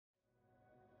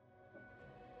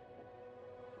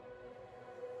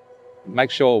Make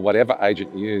sure whatever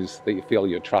agent you use that you feel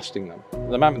you're trusting them.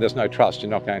 The moment there's no trust, you're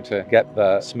not going to get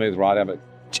the smooth ride of it.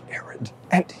 Gerard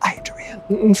and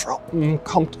Adrian from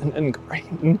Compton and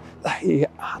Green, they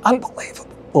are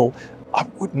unbelievable. I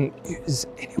wouldn't use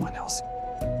anyone else.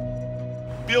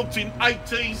 Built in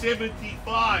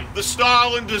 1875, the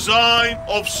style and design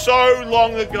of so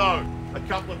long ago. A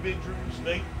couple of bedrooms,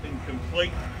 neat and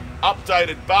complete.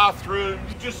 Updated bathrooms.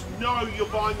 You just know you're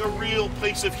buying a real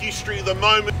piece of history the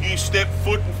moment you step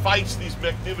foot and face this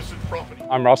magnificent property.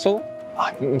 I'm Russell.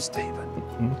 I'm Stephen.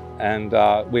 And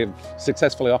we've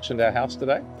successfully auctioned our house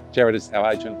today. Gerard is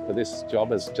our agent for this job,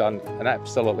 has done an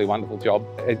absolutely wonderful job.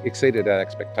 It exceeded our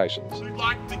expectations. Who'd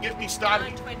like to get me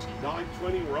started?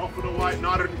 920, we're off and away at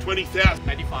 920,000.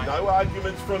 85. No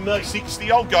arguments from me.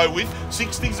 60 I'll go with.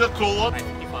 60's a caller.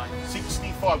 55.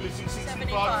 65. This is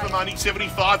 65 for money.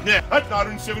 75 now. At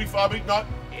 975, big note.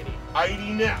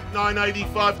 80 now.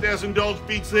 $985,000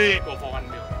 bids there. Go for 1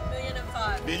 million.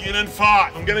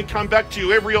 $1,000,005. I'm going to come back to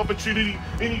you every opportunity.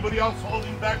 Anybody else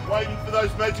holding back, waiting for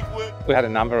those magic words? We had a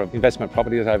number of investment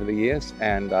properties over the years,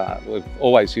 and we've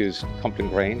always used Compton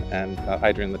Green and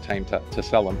Adrian and the team to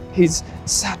sell them. He's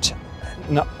such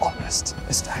an honest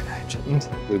estate agent.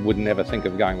 We would never think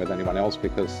of going with anyone else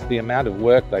because the amount of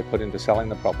work they put into selling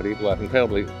the property were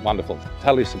incredibly wonderful,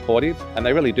 totally supportive, and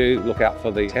they really do look out for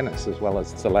the tenants as well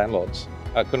as the landlords.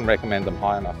 I couldn't recommend them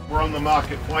high enough. We're on the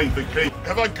market playing for keep.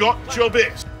 Have I got your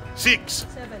best? 6.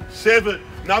 7.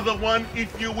 Another one,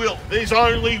 if you will. There's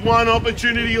only one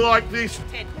opportunity like this.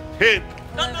 10. 10.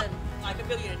 11. Like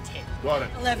 $1,010,000. Got it.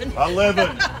 11.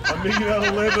 11.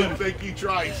 $1,011,000. Thank you,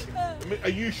 Trace. Are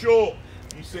you sure?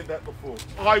 You said that before.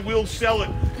 I will sell it.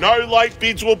 No late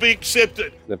bids will be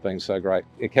accepted. They've been so great.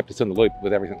 It kept us in the loop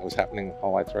with everything that was happening the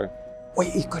whole way through.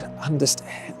 We could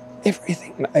understand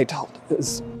everything they told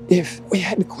us. If we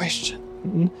had a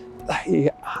question, they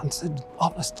answered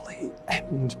honestly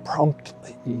and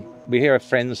promptly. We hear of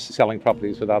friends selling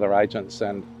properties with other agents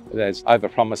and there's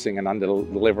over-promising and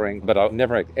under-delivering, but I've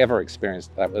never ever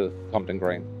experienced that with Compton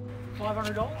Green.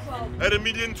 $500. At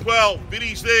 $1,012,000.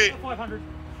 Biddies there. 500.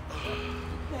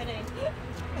 13.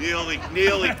 Nearly.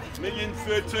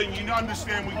 $1,013,000. You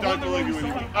understand we don't believe you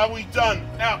anything. Are we done?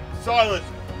 Out. Silent.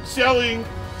 Selling.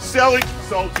 Sold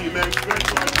to you, man.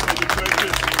 Congratulations on the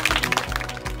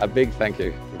purchase. A big thank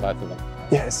you to both of them.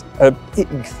 Yes, a big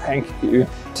thank you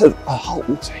to the whole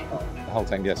team. The whole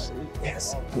team, yes.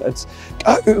 Yes, let's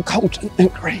go Compton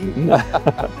and Green.